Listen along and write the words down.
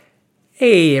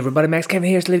Hey everybody, Max Kevin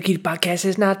here. It's Little Kitty Podcast.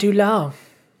 It's not too long.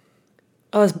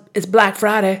 Oh, it's Black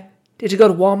Friday. Did you go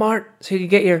to Walmart so you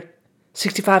could get your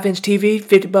 65-inch TV,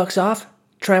 $50 off?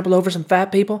 Trample over some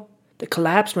fat people that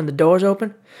collapse when the doors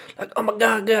open? Like, oh my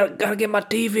god, gotta get my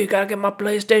TV, gotta get my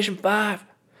PlayStation 5.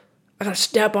 I gotta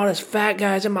step on this fat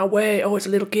guy's in my way. Oh, it's a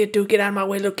little kid too. Get out of my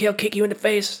way, little kid. I'll kick you in the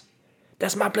face.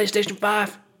 That's my PlayStation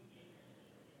 5.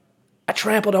 I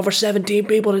trampled over 17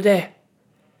 people today.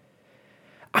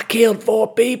 I killed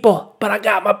 4 people, but I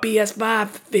got my PS5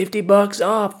 $50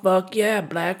 off. Fuck yeah,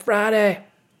 Black Friday.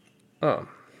 Oh.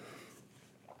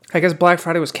 I guess Black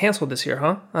Friday was canceled this year,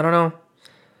 huh? I don't know.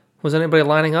 Was anybody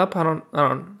lining up? I don't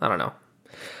know.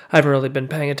 I haven't really been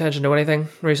paying attention to anything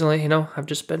recently, I've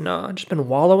just been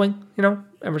wallowing,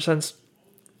 ever since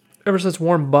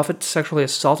Warren Buffett sexually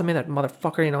assaulted me, that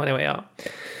motherfucker, anyway.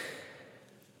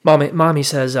 Mommy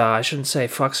says I shouldn't say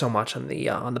fuck so much on the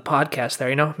podcast there,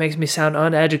 It makes me sound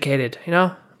uneducated,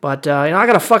 But, I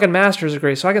got a fucking master's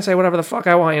degree, so I can say whatever the fuck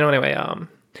I want, anyway.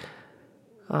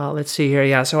 Let's see here,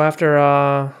 yeah, so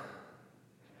after,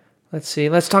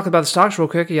 let's talk about the stocks real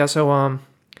quick, yeah, so,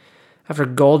 after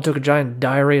gold took a giant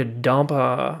diarrhea dump,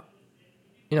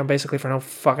 basically for no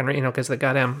fucking reason, because the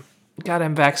goddamn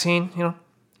vaccine,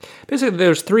 Basically,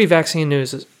 there's 3 vaccine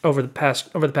news over the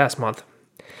past month.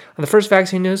 On the first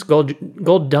vaccine news, gold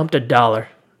dumped $1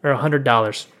 or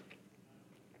 $100,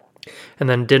 and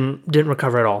then didn't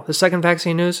recover at all. The second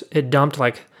vaccine news, it dumped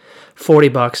like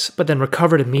 $40, but then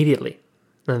recovered immediately.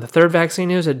 And then the third vaccine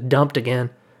news, it dumped again,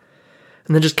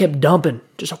 and then just kept dumping,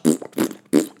 just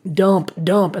dump,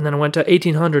 and then it went to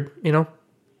 1,800,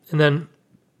 and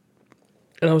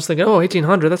I was thinking,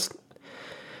 1,800,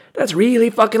 that's really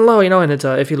fucking low, and it's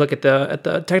if you look at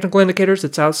the technical indicators,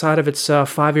 it's outside of its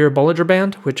 5-year Bollinger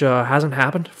Band, which hasn't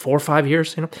happened for 5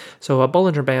 years, So a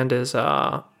Bollinger Band is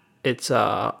it's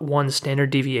one standard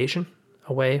deviation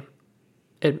away.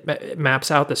 It maps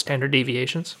out the standard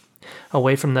deviations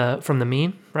away from the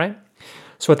mean, right?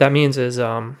 So what that means is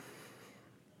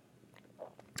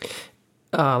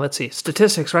let's see,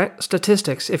 statistics, right?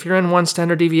 Statistics. If you're in one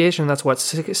standard deviation, that's what,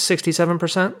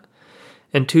 67%?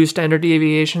 And 2 standard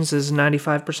deviations is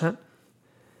 95%.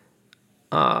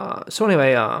 So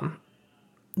anyway,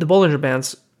 the Bollinger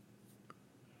Bands,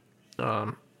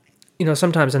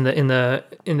 sometimes in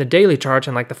the daily charts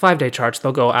and like the 5-day charts,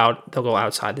 they'll go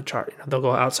outside the chart. They'll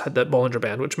go outside the Bollinger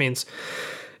Band, which means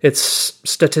it's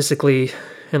statistically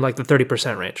in like the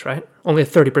 30% range, right? Only a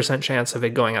 30% chance of it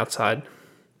going outside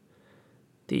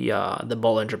the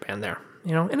Bollinger Band there,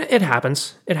 and it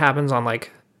happens. It happens on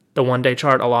like the 1-day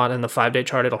chart a lot, and the 5-day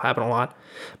chart it'll happen a lot.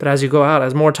 But as you go out,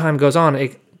 as more time goes on,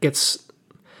 it gets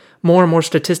more and more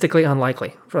statistically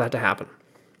unlikely for that to happen.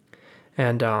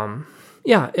 And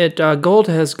gold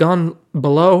has gone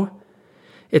below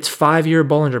its 5-year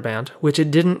Bollinger Band, which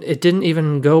it didn't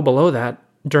even go below that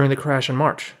during the crash in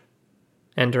March,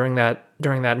 and during that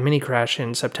mini crash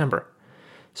in September.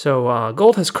 So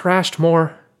gold has crashed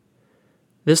more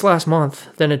this last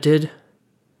month than it did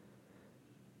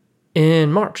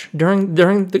in March, during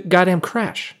the goddamn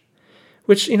crash,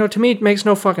 which, to me, makes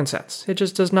no fucking sense. It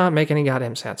just does not make any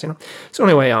goddamn sense, So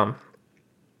anyway,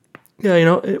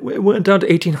 it went down to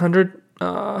 1,800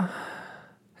 at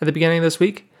the beginning of this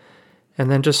week,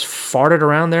 and then just farted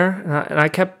around there, and I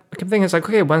kept thinking, it's like,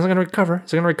 okay, when's it going to recover?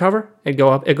 Is it going to recover? It'd go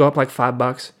up like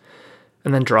 $5,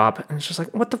 and then drop, and it's just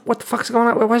like, what the fuck's going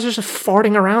on? Why is it just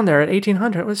farting around there at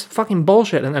 1,800? It was fucking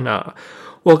bullshit, and then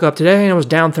woke up today, and it was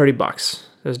down $30.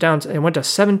 It went to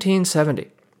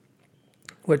 1770,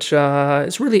 which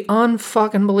is really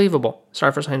unfucking believable.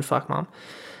 Sorry for saying fuck, Mom.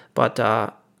 But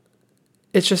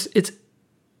it's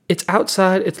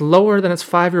outside, it's lower than its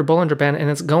 5-year Bollinger Band, and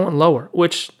it's going lower,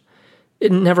 which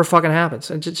it never fucking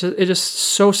happens. It's just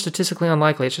so statistically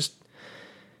unlikely. It's just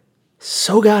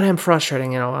so goddamn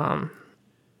frustrating,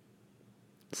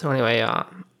 So anyway,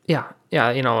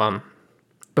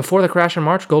 before the crash in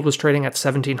March, gold was trading at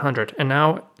 1,700, and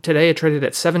now today it traded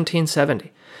at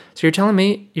 1,770. So you're telling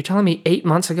me 8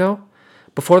 months ago,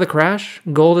 before the crash,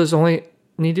 gold's only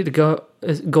up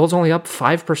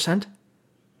 5%?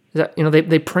 Is that,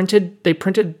 they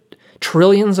printed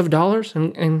trillions of dollars,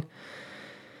 and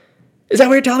is that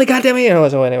what you're telling me? God damn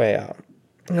it! So anyway,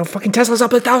 fucking Tesla's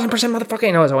up 1,000%,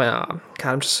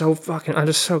 motherfucker. So God, I'm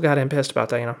just so goddamn pissed about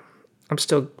that. I'm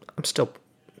still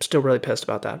really pissed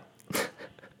about that.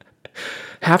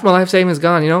 Half my life savings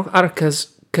gone,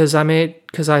 because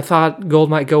I thought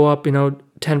gold might go up,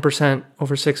 10%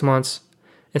 over 6 months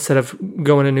instead of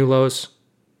going to new lows,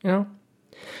 Well,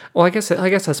 I guess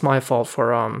that's my fault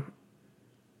for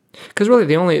because really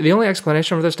the only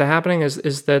explanation for this to happening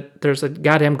is that there's a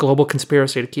goddamn global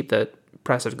conspiracy to keep the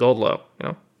price of gold low.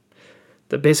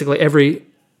 That basically every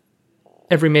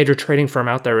major trading firm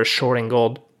out there is shorting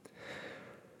gold.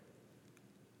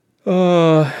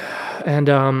 And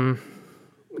I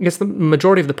guess the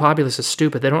majority of the populace is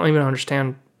stupid. They don't even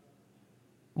understand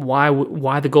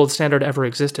why the gold standard ever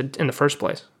existed in the first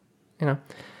place. And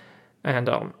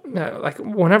like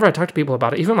whenever I talk to people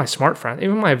about it, even my smart friends,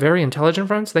 even my very intelligent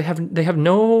friends, they have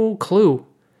no clue.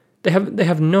 They don't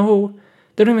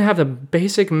even have the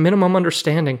basic minimum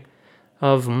understanding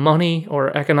of money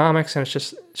or economics, and it's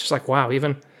just like, wow,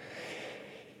 even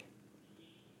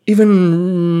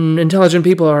intelligent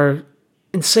people are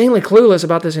insanely clueless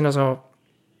about this, so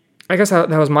I guess that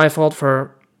was my fault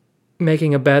for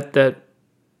making a bet that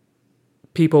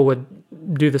people would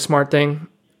do the smart thing,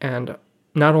 and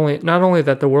not only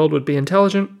that the world would be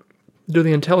intelligent, do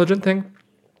the intelligent thing,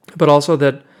 but also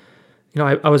that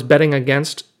I was betting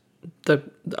against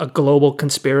a global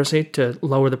conspiracy to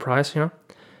lower the price,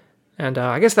 and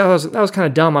I guess that was kind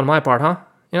of dumb on my part, huh?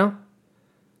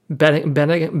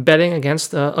 Betting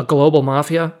against a global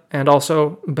mafia, and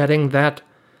also betting that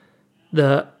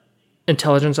the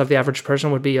intelligence of the average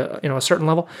person would be a certain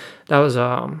level. That was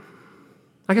I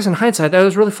guess in hindsight that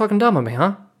was really fucking dumb of me,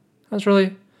 huh?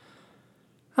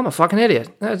 I'm a fucking idiot.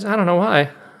 I don't know why. I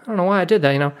don't know why I did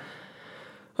that,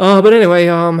 But anyway,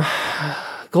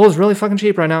 gold is really fucking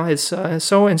cheap right now. It's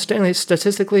so insanely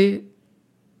statistically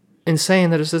insane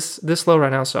that it's this low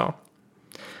right now. So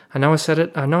I know I said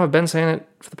it. I know I've been saying it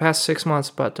for the past 6 months.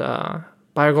 But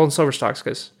buy your gold and silver stocks,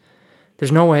 because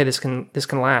there's no way this can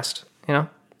last.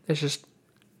 It's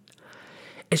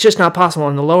just not possible.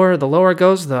 And the lower it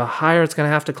goes, the higher it's gonna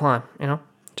have to climb.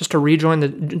 Just to rejoin the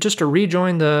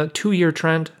 2-year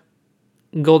trend,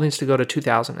 gold needs to go to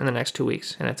 2,000 in the next 2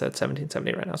 weeks, and it's at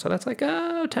 1770 right now. So that's like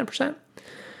 10%.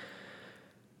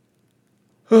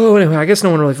 Oh, anyway, I guess no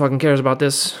one really fucking cares about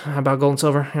gold and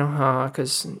silver,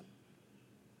 because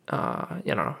I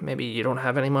don't know, maybe you don't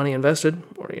have any money invested,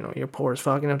 or you're poor as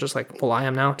fuck, just like I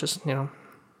am now, just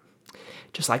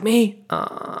like me.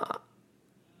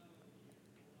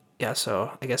 Yeah,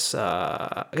 so I guess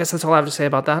that's all I have to say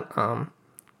about that. I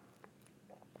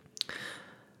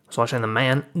was watching the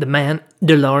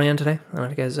Mandalorian today. I don't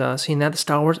know if you guys seen that, the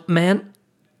Star Wars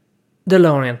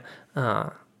Mandalorian.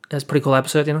 That's a pretty cool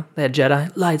episode, They had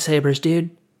Jedi lightsabers, dude.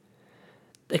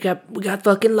 We got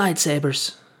fucking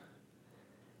lightsabers,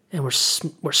 and we're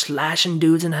slashing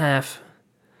dudes in half.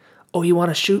 Oh, you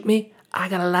want to shoot me? I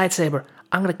got a lightsaber.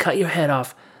 I'm gonna cut your head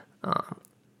off.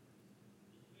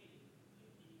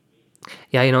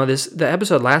 Yeah, the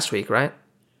episode last week, right?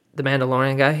 The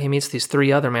Mandalorian guy, he meets these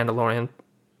 3 other Mandalorian,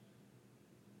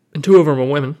 and 2 of them are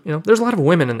women. There's a lot of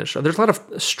women in this show. There's a lot of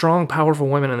strong, powerful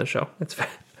women in the show. It's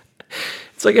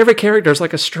like every character is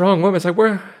like a strong woman. It's like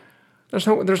there's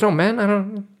no men. I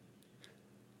don't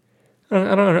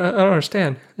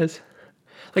understand. It's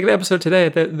like the episode today.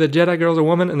 The Jedi girl's a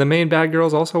woman, and the main bad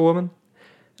girl's also a woman.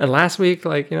 And last week,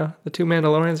 the 2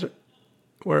 Mandalorians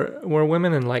were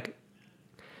women, and like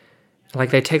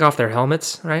they take off their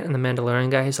helmets, right? And the Mandalorian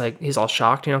guy, he's all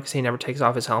shocked, because he never takes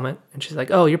off his helmet. And she's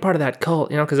like, "Oh, you're part of that cult,"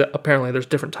 because apparently there's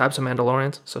different types of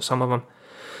Mandalorians. So some of them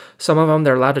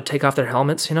they're allowed to take off their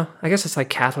helmets. I guess it's like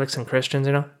Catholics and Christians.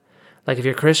 Like if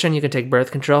you're Christian, you can take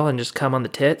birth control and just come on the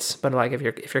tits. But like if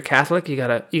you're Catholic, you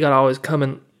gotta always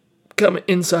come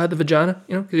inside the vagina,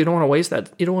 because you don't want to waste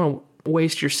that. You don't want to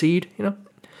waste your seed,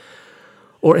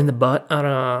 or in the butt.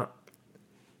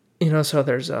 So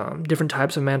there's different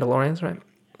types of Mandalorians, right?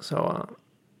 So,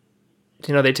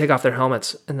 they take off their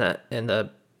helmets, and the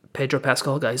Pedro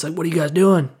Pascal guy, he's like, "What are you guys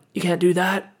doing? You can't do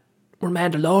that. We're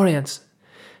Mandalorians."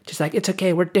 She's like, "It's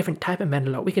okay. We're a different type of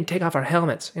Mandalorian. We can take off our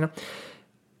helmets, And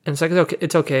it's like,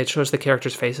 it's okay. It shows the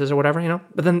characters' faces or whatever,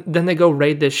 But then they go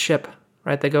raid this ship,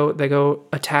 right? They go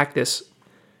attack this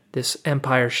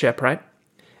Empire ship, right?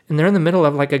 And they're in the middle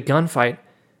of like a gunfight,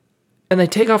 and they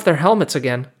take off their helmets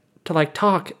again to like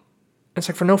talk. It's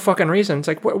like for no fucking reason. It's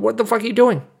like, what the fuck are you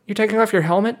doing? You're taking off your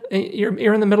helmet?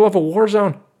 You're in the middle of a war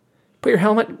zone. Put your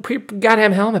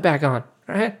goddamn helmet back on,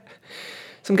 all right?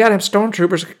 Some goddamn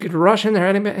stormtroopers could rush in there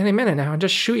any minute now and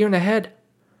just shoot you in the head.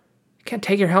 You can't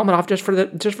take your helmet off just for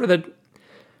the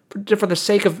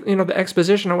sake of the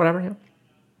exposition or whatever. Yeah,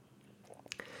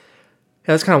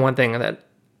 that's kind of one thing that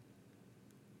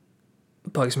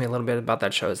bugs me a little bit about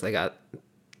that show is they got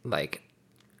like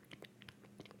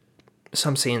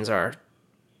some scenes are,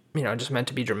 just meant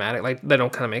to be dramatic. Like, they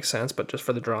don't kind of make sense, but just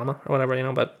for the drama or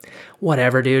whatever, But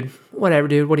whatever, dude. What are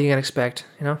you going to expect,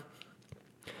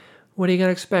 What are you going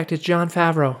to expect? It's Jon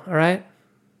Favreau, all right?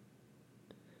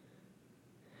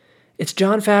 It's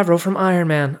Jon Favreau from Iron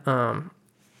Man.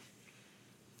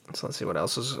 So let's see what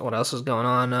else is going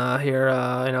on here.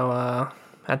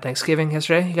 Had Thanksgiving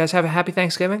yesterday. You guys have a happy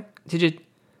Thanksgiving? Did you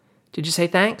say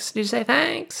thanks? Did you say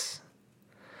thanks?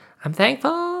 I'm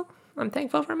thankful. I'm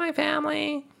thankful for my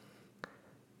family.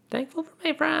 Thankful for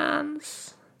my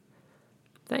friends.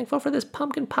 Thankful for this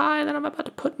pumpkin pie that I'm about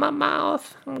to put in my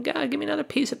mouth. Oh God, give me another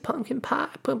piece of pumpkin pie.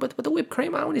 Put the whipped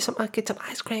cream on. Get some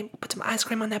ice cream. Put some ice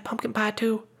cream on that pumpkin pie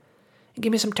too. And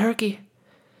give me some turkey.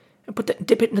 And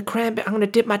dip it in the cranberry. I'm gonna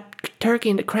dip my turkey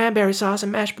into cranberry sauce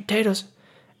and mashed potatoes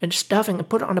and stuffing and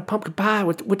put it on the pumpkin pie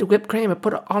with the whipped cream and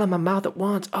put it all in my mouth at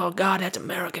once. Oh God, that's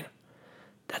American.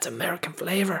 That's American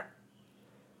flavor.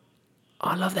 Oh,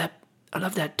 I love that. I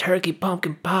love that turkey,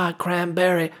 pumpkin pie,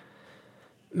 cranberry,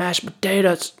 mashed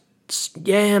potatoes,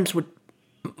 yams with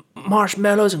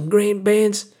marshmallows and green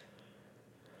beans.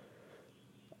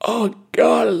 Oh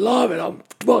God, I love it. I'm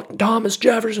fucking Thomas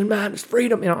Jefferson, man. It's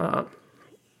freedom,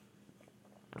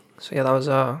 So yeah, that was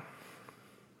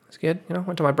good.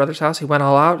 Went to my brother's house. He went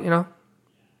all out.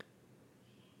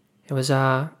 It was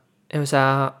a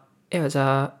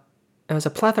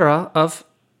plethora of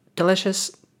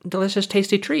delicious,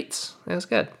 tasty treats. It was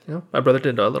good. My brother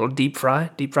did a little deep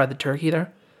fried the turkey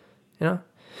there.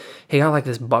 He got like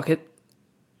this bucket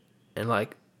and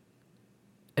like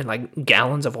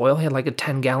gallons of oil. He had like a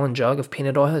 10-gallon jug of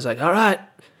peanut oil. He's like, all right,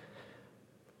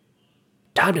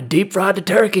 time to deep fry the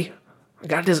turkey. I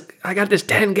got this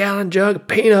 10-gallon jug of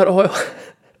peanut oil.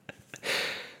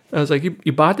 I was like,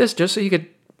 you bought this just so you could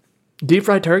deep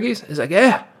fry turkeys? He's like,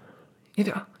 yeah. You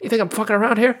think I'm fucking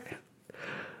around here?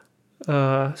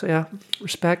 So yeah,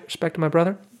 respect to my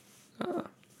brother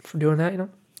for doing that.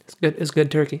 It's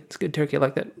good turkey. It's good turkey. I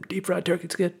like that deep fried turkey.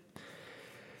 It's good.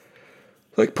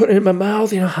 Like putting it in my mouth.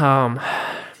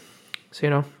 So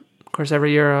of course,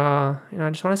 every year, I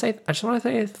just want to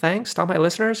say thanks to all my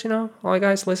listeners. All you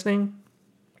guys listening.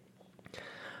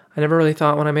 I never really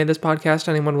thought when I made this podcast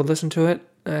anyone would listen to it,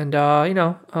 and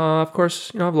of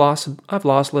course, I've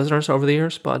lost listeners over the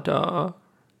years, but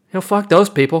fuck those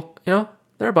people.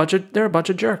 They're a bunch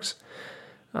of jerks.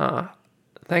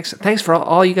 Thanks for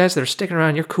all you guys that are sticking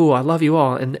around. You're cool. I love you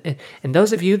all. And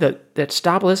those of you that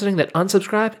stop listening, that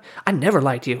unsubscribe, I never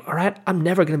liked you. All right, I'm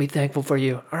never gonna be thankful for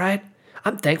you. All right,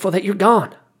 I'm thankful that you're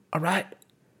gone. All right,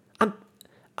 I'm.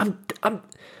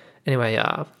 Anyway,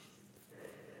 yeah,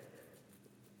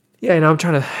 I'm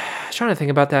trying to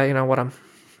think about that. What I'm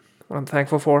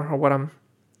thankful for, or what I'm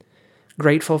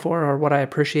grateful for, or what I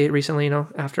appreciate recently.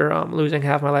 After losing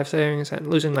half my life savings and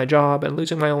losing my job and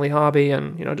losing my only hobby,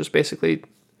 and just basically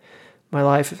my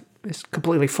life is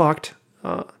completely fucked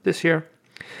this year.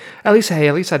 At least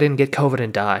I didn't get COVID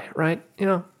and die, right?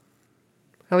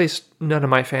 At least none of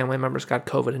my family members got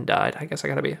COVID and died. I guess I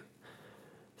gotta be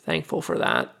thankful for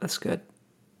that. That's good.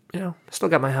 Still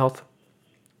got my health.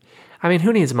 I mean,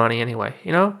 who needs money anyway?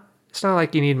 It's not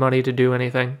like you need money to do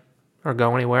anything or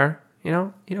go anywhere.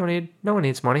 No one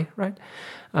needs money, right?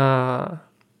 Yeah,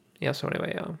 so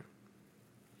anyway,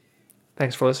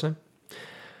 thanks for listening.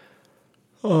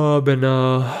 I've been,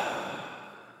 I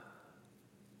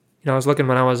was looking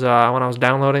when I was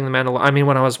downloading the Mandalorian. I mean,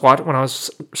 when I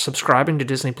was subscribing to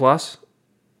Disney Plus,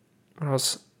 when I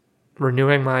was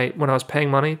paying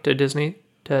money to Disney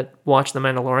to watch the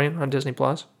Mandalorian on Disney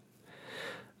Plus.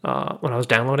 When I was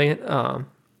downloading it, I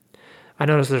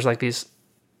noticed there's like these.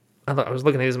 I was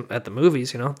looking at the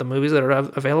movies, the movies that are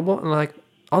available, and like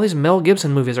all these Mel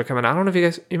Gibson movies are coming out. I don't know if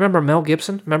you remember Mel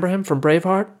Gibson. Remember him from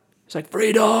Braveheart? It's like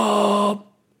freedom.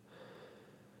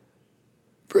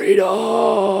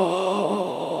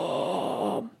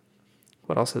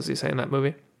 What else does he say in that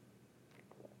movie?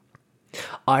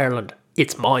 Ireland,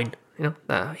 it's mine.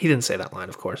 He didn't say that line,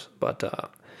 of course, but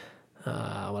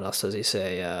what else does he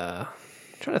say? I'm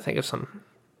trying to think of some.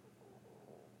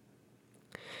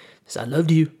 He says, I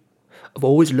loved you. I've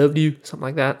always loved you.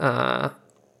 Something like that.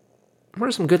 What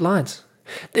are some good lines?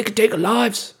 They can take our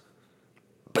lives,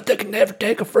 but they can never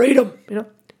take our freedom.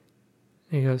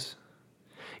 He goes,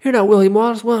 you're not William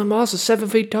Wallace. William Wallace is 7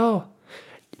 feet tall.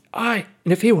 Aye,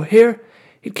 and if he were here,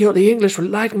 he'd kill the English with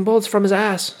lightning bolts from his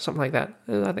ass. Something like that.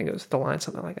 I think it was the line,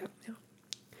 something like that.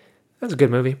 That's a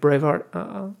good movie,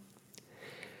 Braveheart.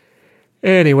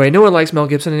 Anyway, no one likes Mel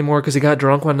Gibson anymore because he got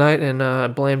drunk one night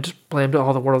and blamed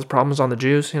all the world's problems on the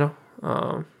Jews,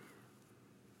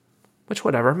 which,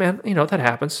 whatever, man, that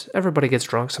happens. Everybody gets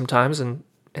drunk sometimes and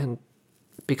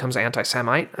becomes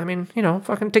anti-Semite. I mean,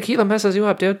 fucking tequila messes you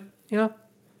up, dude. You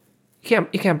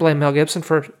can't blame Mel Gibson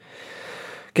for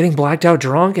getting blacked out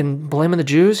drunk and blaming the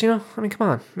Jews, I mean, come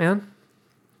on, man.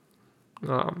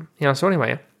 So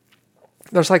anyway,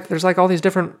 there's like all these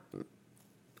different,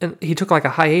 and he took like a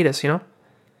hiatus,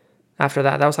 After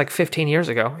that was like 15 years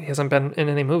ago. He hasn't been in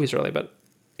any movies really, but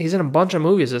he's in a bunch of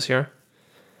movies this year.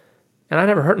 And I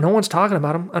never heard, no one's talking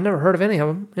about him. I never heard of any of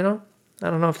them, you know? I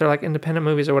don't know if they're like independent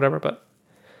movies or whatever, but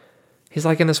he's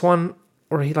like in this one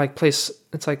where he like plays,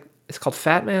 it's called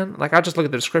Fat Man. Like I just look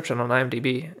at the description on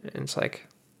IMDb and it's like,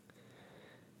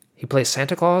 he plays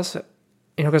Santa Claus,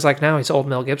 you know, because like now he's old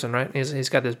Mel Gibson, right? He's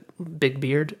got this big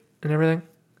beard and everything.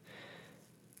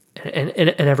 And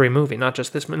in every movie, not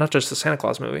just the Santa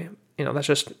Claus movie, you know, that's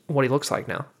just what he looks like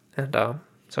now. And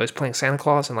so he's playing Santa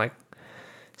Claus and like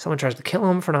someone tries to kill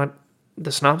him for not,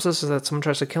 the synopsis is that someone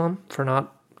tries to kill him for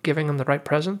not giving him the right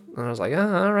present. And I was like,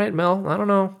 all right, Mel, I don't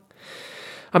know.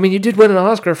 I mean, you did win an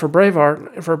Oscar for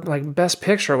Braveheart for like Best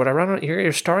Picture or whatever. I don't know.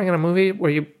 You're starring in a movie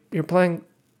where you're playing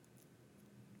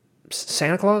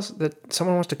Santa Claus that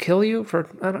someone wants to kill you for,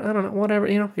 I don't know, whatever,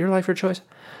 you know, your life, your choice.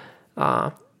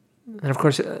 And of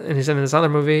course, and he's in this other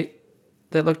movie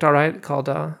that looked all right called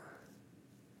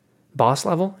Boss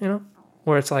Level, you know,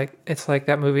 where it's like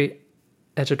that movie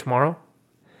Edge of Tomorrow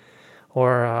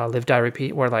or Live, Die,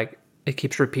 Repeat, where like it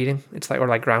keeps repeating. It's like, or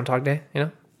like Groundhog Day, you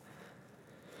know.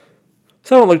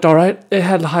 So it looked all right. It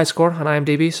had a high score on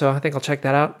IMDb, so I think I'll check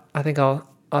that out. I think I'll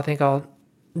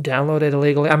download it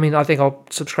illegally. I mean, I think I'll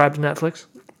subscribe to Netflix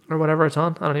or whatever it's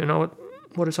on. I don't even know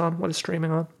what it's on, what it's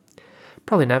streaming on.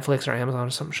 Probably Netflix or Amazon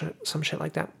or some shit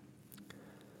like that.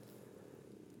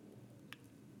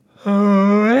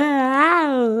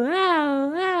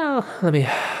 Let me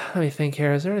think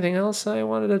here. Is there anything else I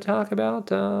wanted to talk about?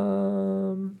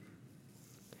 Mel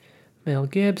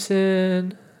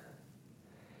Gibson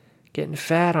getting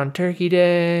fat on Turkey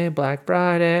Day, Black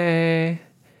Friday,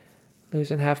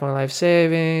 losing half my life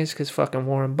savings because fucking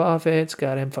Warren Buffett's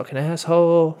got him fucking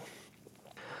asshole.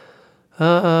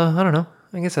 I don't know.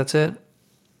 I guess that's it.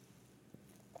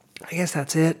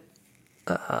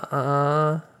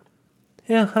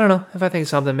 Yeah, I don't know. If I think of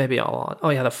something, maybe I'll... Oh,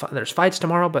 yeah, there's fights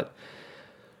tomorrow, but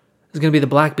there's going to be the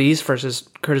Black Beast versus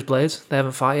Curtis Blades. They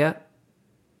haven't fought yet.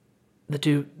 The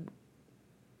two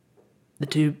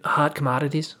hot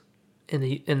commodities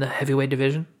in the heavyweight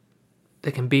division.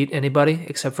 They can beat anybody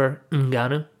except for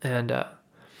Ngannou and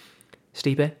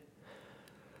Stipe.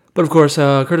 But, of course,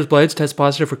 Curtis Blades tests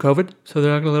positive for COVID, so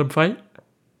they're not going to let him fight.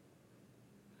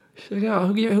 So, yeah,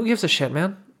 who gives a shit,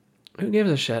 man? Who gives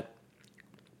a shit?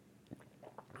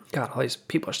 God, all these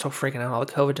people are still freaking out, all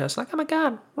the COVID tests. Like, oh my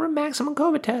God, we're at maximum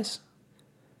COVID tests.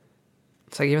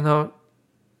 It's like, even though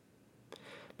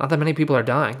not that many people are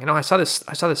dying. You know, I saw this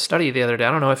study the other day.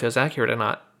 I don't know if it was accurate or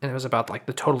not. And it was about like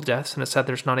the total deaths, and it said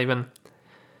there's not even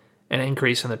an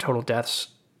increase in the total deaths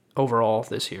overall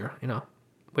this year, you know.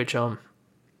 Which I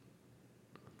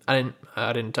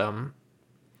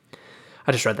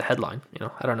just read the headline, you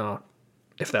know. I don't know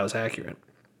if that was accurate.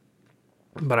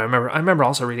 But I remember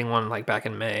also reading one like back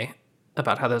in May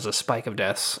about how there's a spike of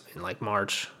deaths in like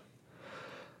March.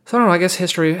 So I don't know, I guess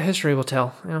history will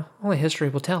tell. You know, only history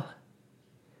will tell.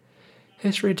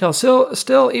 History will tell.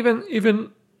 Still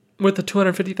even with the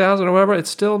 250,000 or whatever, it's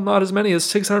still not as many as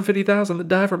 650,000 that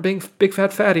die from being big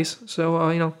fat fatties. So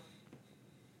you know,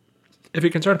 if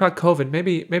you're concerned about COVID,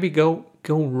 maybe go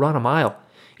run a mile,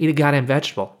 eat a goddamn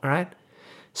vegetable, all right?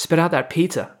 Spit out that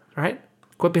pizza, all right?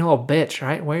 Quit being a little bitch, all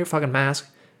right? Wear your fucking mask.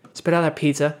 Spit out that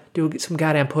pizza. Do some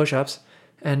goddamn push-ups.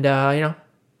 And, you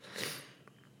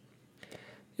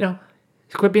know,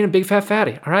 quit being a big fat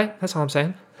fatty, all right? That's all I'm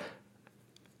saying.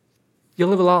 You'll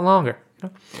live a lot longer, you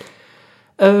know?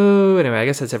 Oh, anyway, I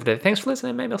guess that's it for today. Thanks for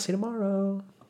listening. Maybe I'll see you tomorrow.